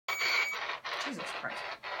Jesus Christ.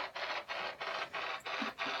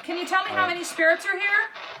 Can you tell me how many spirits are here?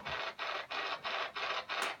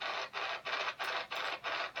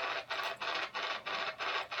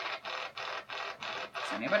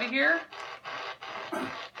 Is anybody here?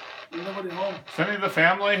 Nobody home. Is any of the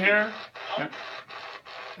family here?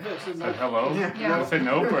 Said hello? Yeah. Say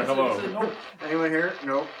nope or hello? Nope. Anyone here?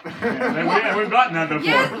 Nope. We've gotten that before.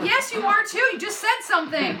 Yes, you are too. You just said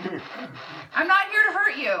something. I'm not here to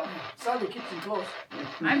hurt you. Saw the kitchen close.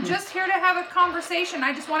 I'm just here to have a conversation.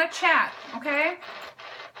 I just want to chat, okay?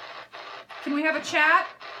 Can we have a chat?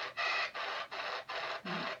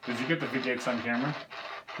 Did you get the VTX on camera?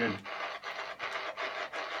 Good.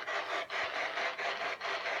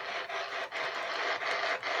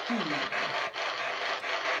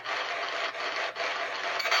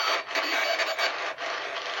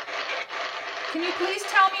 Can you please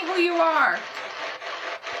tell me who you are?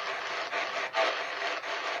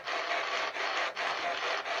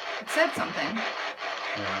 It said something.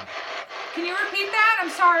 Yeah. Can you repeat that? I'm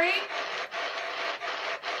sorry.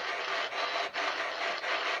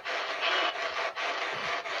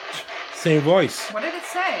 Same voice. What did it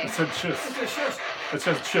say? It said tschüss. It's a shush. It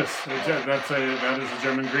says tschüss. That is a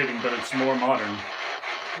German greeting, but it's more modern.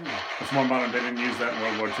 It's more modern. They didn't use that in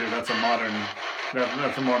World War II. That's a modern.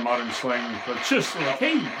 That's a more modern slang. But tschüss. Like,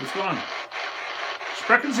 hey, what's going on?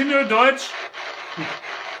 Sprechen Sie nur Deutsch?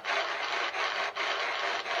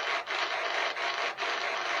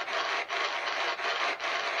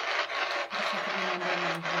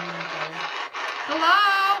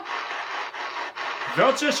 Hello?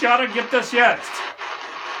 Welches Jahre gibt es jetzt?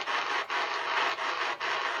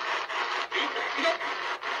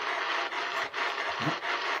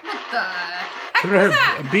 What the heck was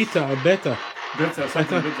that? A beta. Bitte,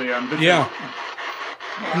 something bitte, yeah. Bitte. Yeah.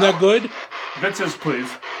 Isn't that good? Bittes, please.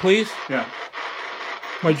 Please? Yeah.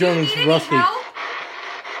 My Do you German's need any rusty. help?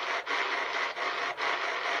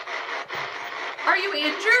 Are you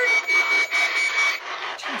injured?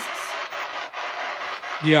 Jesus.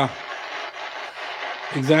 Yeah.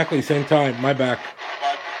 Exactly, same time. My back.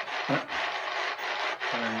 And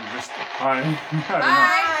just hi. I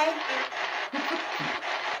Bye.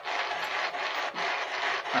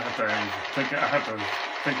 have to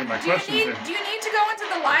think of my Do you questions here. need to go into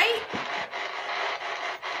the light?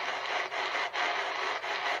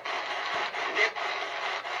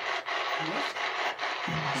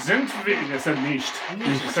 Sind wir, es said nicht.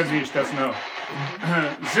 Es said nicht, that's no.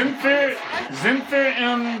 Sind wir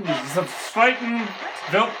im Zweiten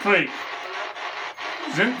Weltkrieg?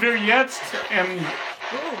 Sind wir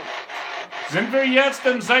jetzt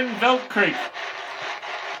im Zweiten Weltkrieg?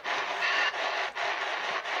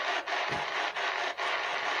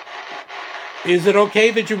 Is it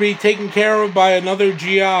okay that you're being taken care of by another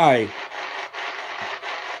GI? God,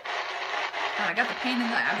 I got the pain in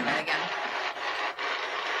the abdomen again.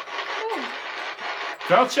 Ooh.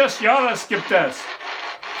 Welches Jahres gibt es?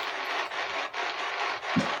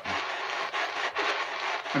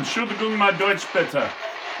 Entschuldigung, mein Deutsch bitte.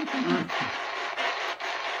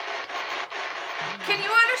 Can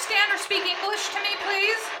you understand or speak English to me,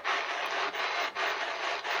 please?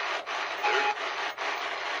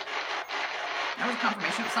 That was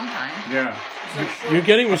confirmation of some kind. Yeah. You're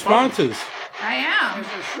getting responses. I am.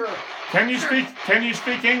 Sure. Can you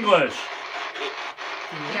speak English?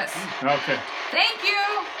 Yes. Okay. Thank you.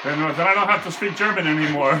 Then I don't have to speak German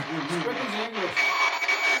anymore. English.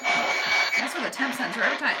 That's for the temp sensor.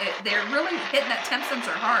 Every time they're really hitting that temp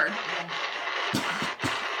sensor hard.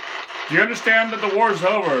 Do you understand that the war's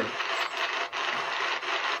over?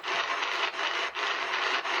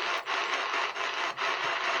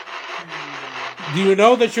 Do you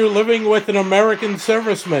know that you're living with an American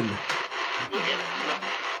serviceman?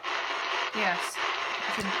 Yes.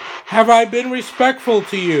 Have I been respectful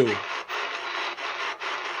to you?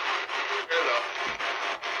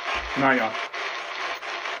 Naya.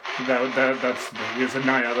 That's he said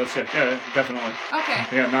Naya. That's it. Yeah, definitely. Okay.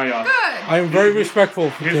 Yeah, Naya. Good. I am very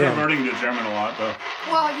respectful to He's him. reverting to German a lot, though.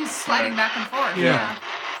 Well, he's sliding back and forth. Yeah.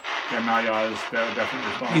 Yeah, Naya is definitely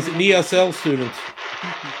responsible. He's an ESL student.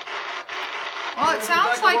 Well, it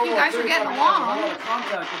sounds like you guys are getting along.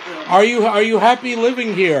 Are you happy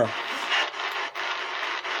living here?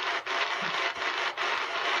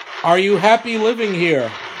 Are you happy living here?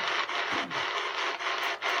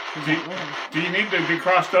 Do you need to be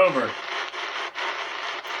crossed over?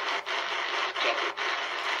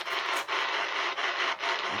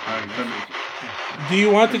 Do you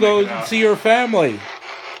want to go see your family?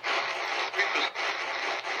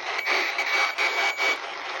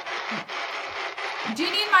 Do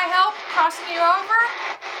you need my help crossing you over?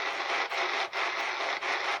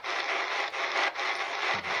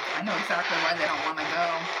 I know exactly why they don't want to go.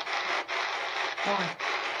 Why?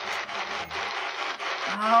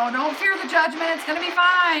 Oh, don't fear the judgment. It's going to be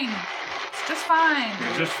fine. It's just fine.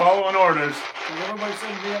 You're just following orders. So everybody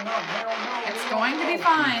said Vietnam. Hell no. It's going to be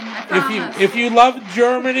fine. I promise. If you loved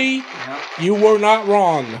Germany, you were not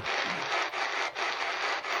wrong.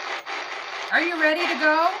 Are you ready to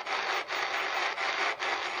go?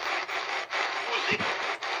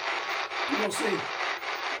 We'll see.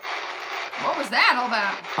 What was that all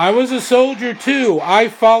about? I was a soldier too. I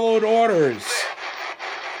followed orders.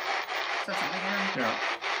 Said something again. Yeah.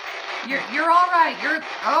 You're all right.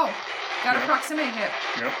 Got a proximity hit.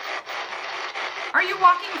 Yep. Are you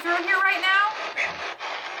walking through here right now?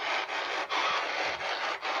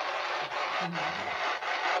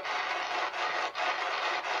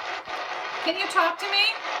 Can you talk to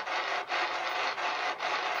me?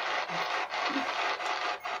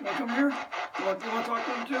 You want to come here? You want to talk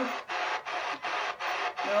to him too?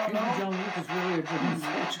 No. John Luke is really a good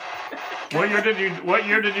message. What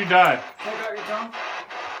year did you die? Take out your tongue.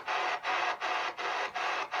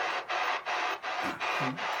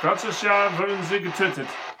 Welches Jahr wurden Sie getötet?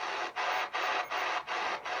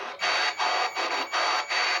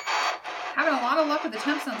 Having a lot of luck with the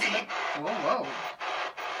temp sensitive. Whoa.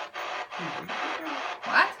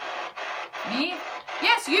 What? Me?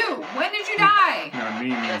 Yes, you. When did you die? No, me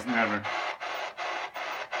means never.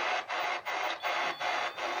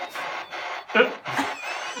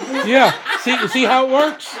 Yeah. See how it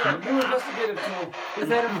works? New investigative tool. Is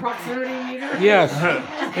that a proximity meter? Yes,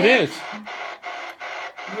 it is.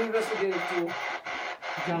 New investigative tool.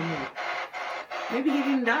 John Luke. Maybe he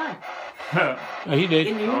didn't die. He did.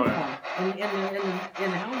 In the uniform. In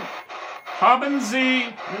the helmet. Haben Sie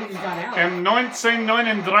Maybe he just got out. im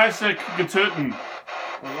 1939 getötet?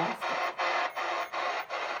 Or lost it.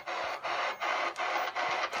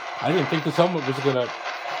 I didn't think this helmet was gonna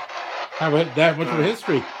have that much of a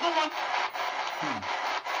history.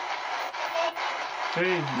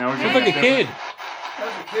 Hey, now we're Looks getting like a kid. That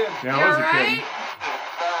was a kid. Yeah, You I was a alright? kid.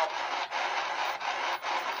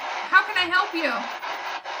 How can I help you?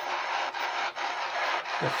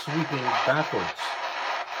 That's sweeping backwards.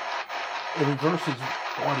 It reverses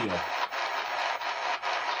audio.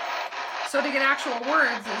 So to get actual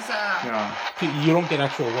words is Ja. You don't get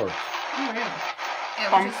actual words. Oh, yeah.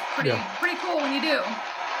 which is pretty cool when you do.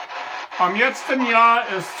 Am letzten Jahr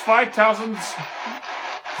ist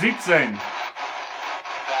 2017.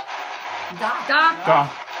 Doc. Da.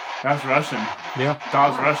 That's Russian. Yeah.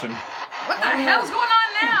 That's Russian. What the hell's going on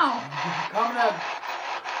now? Comrade.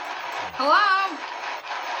 Hello?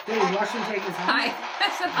 Did a Russian take his helmet? Hi. I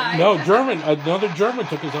said hi. No, German. Another German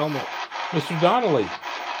took his helmet. Mr. Donnelly.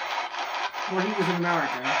 Well, he was in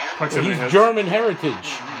America. Proximity He's hits. German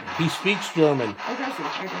heritage. He speaks German. Oh, that's it.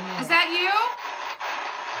 I didn't know. Is that you?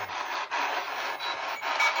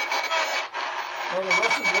 Well, the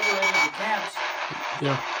Russians liberated the camps.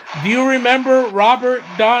 Yeah. Do you remember Robert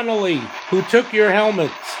Donnelly, who took your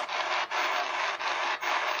helmets?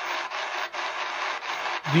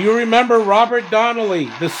 Do you remember Robert Donnelly,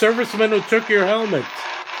 the serviceman who took your helmets?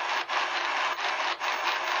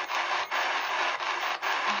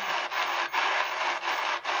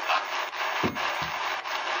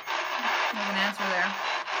 There's an answer there.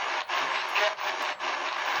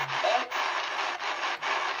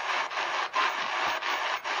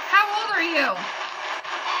 How old are you?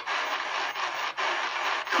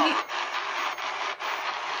 Can you...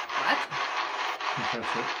 What?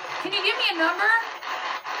 That's it. Can you give me a number?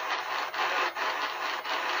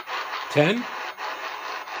 10?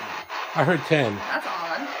 I heard 10. That's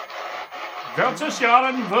odd. Welches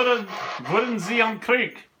Jahren wurden Sie am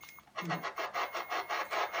Krieg?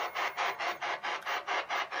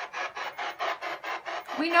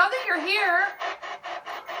 We know that you're here.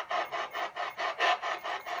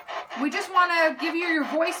 We just want to give you your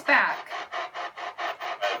voice back.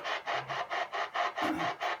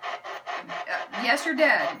 Yes, you're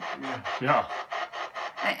dead. Yeah.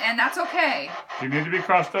 And that's okay. You need to be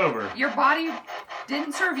crossed over. Your body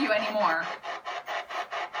didn't serve you anymore.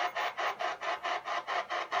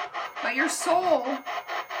 But your soul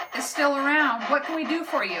is still around. What can we do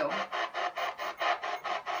for you?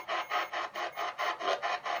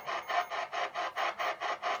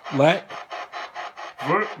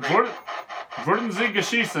 Wurden Sie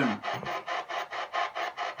geschissen?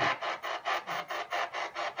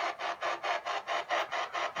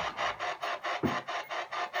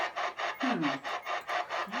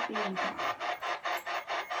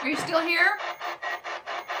 Are you still here?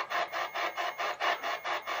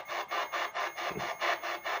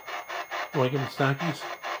 Like in the stockies?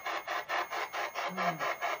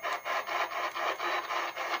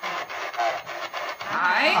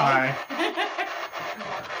 Hi.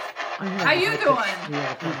 How you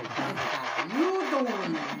doing?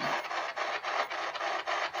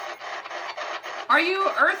 Are you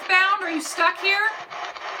earthbound? Are you stuck here?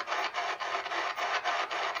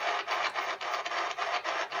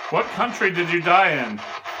 What country did you die in?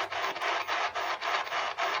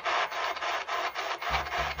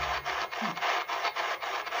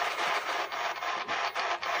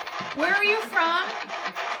 Where are you from?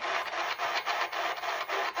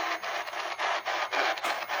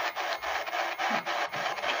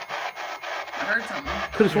 I heard something.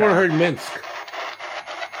 Could have sworn I heard Minsk.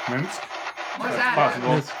 Minsk? What's That's that? possible.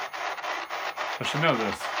 Minsk. I should know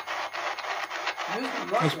this.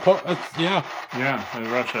 Yeah. Yeah, in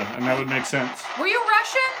Russia, and that would make sense. Were you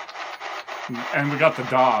Russian? And we got the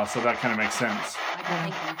da, so that kind of makes sense.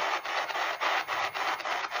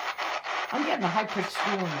 I'm getting a high-pitched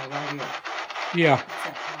squeal in my right ear. Yeah.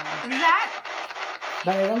 Is that?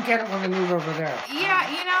 But I don't get it when I move over there. Yeah,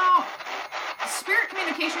 you know, spirit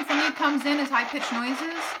communication for me comes in as high-pitched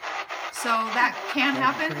noises, so that can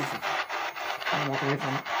happen. I walk away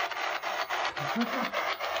from it.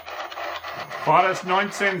 War ist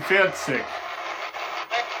 1940.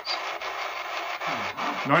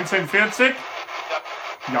 1940?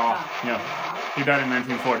 No, yeah. He died in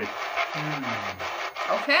 1940.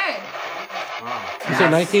 Okay, You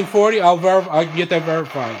said 1940? I can get that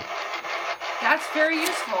verified. that's very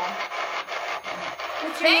useful.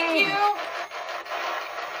 What's your Thank name? you.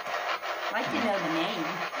 I'd like to know the name.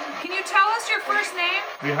 Can you tell us your first name?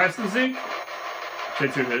 Wie heißen Sie?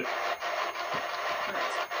 Take two hit.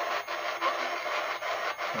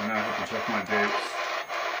 And now I have to check my dates.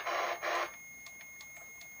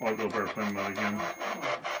 I'll go over airplane mode again.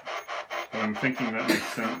 But I'm thinking that makes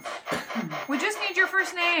sense. We just need your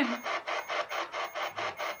first name.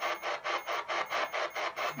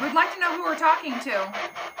 We'd like to know who we're talking to.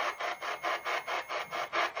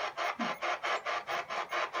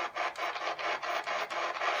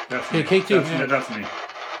 That's Hey, me. K2. That's me.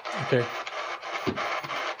 Okay.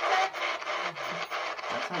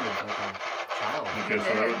 That sounded like a child. Okay, so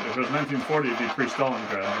if it was 1940, it'd be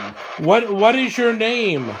pre-Stalingrad. Then. What is your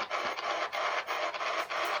name? All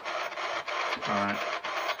right.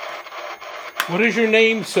 What is your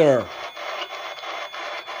name, sir?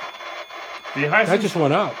 Wie heißen That just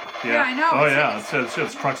went up. Yeah, I know. Oh yeah,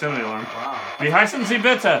 it's proximity alarm. Wow. Wie heißen Sie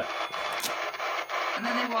bitte? And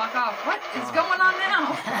then they walk off. What is going on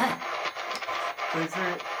now? So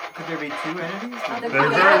could there be two entities? Oh, There Oh,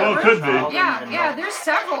 very yeah. well could be. Child Yeah, and yeah, there's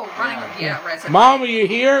several running. Yeah, right. Mom, are you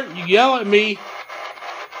here? You yell at me.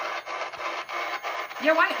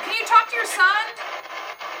 Yeah, why, can you talk to your son?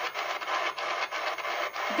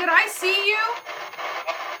 Did I see you?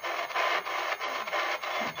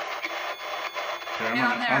 Okay, Yeah,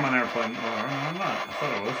 I'm there. I'm on airplane. Oh, I'm not. I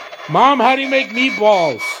thought I was. Mom, how do you make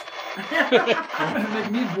meatballs? Make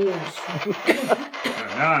meatballs.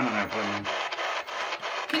 Yeah, now I'm on airplane.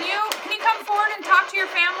 Can you come forward and talk to your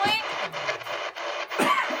family?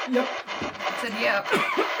 Yep. I said, yep.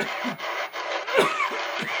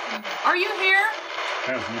 Are you here?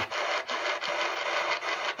 That's me.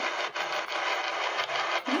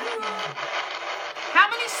 How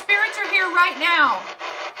many spirits are here right now?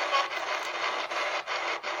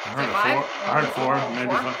 I heard Five? I heard four, maybe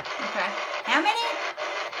Four? five. Okay. How many?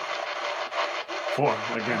 Four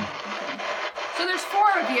again. So there's four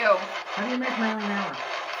of you. How do you make my own hour?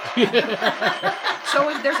 So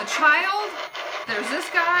there's a child, there's this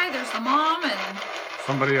guy, there's the mom, and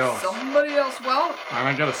Somebody else. somebody else. Well, And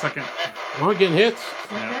I got a second. We're getting hits.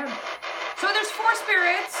 Yeah. so there's four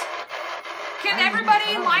spirits. Can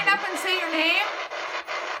everybody line up and say your name?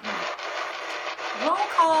 Roll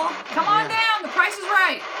call. Come on down. The price is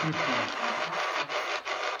right.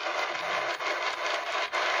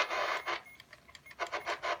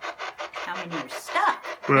 How many are stuck?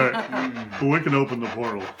 Right. We can open the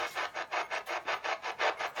portal.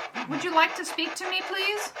 Would you like to speak to me,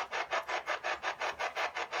 please?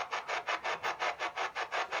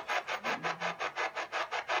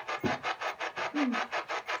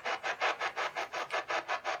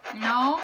 No?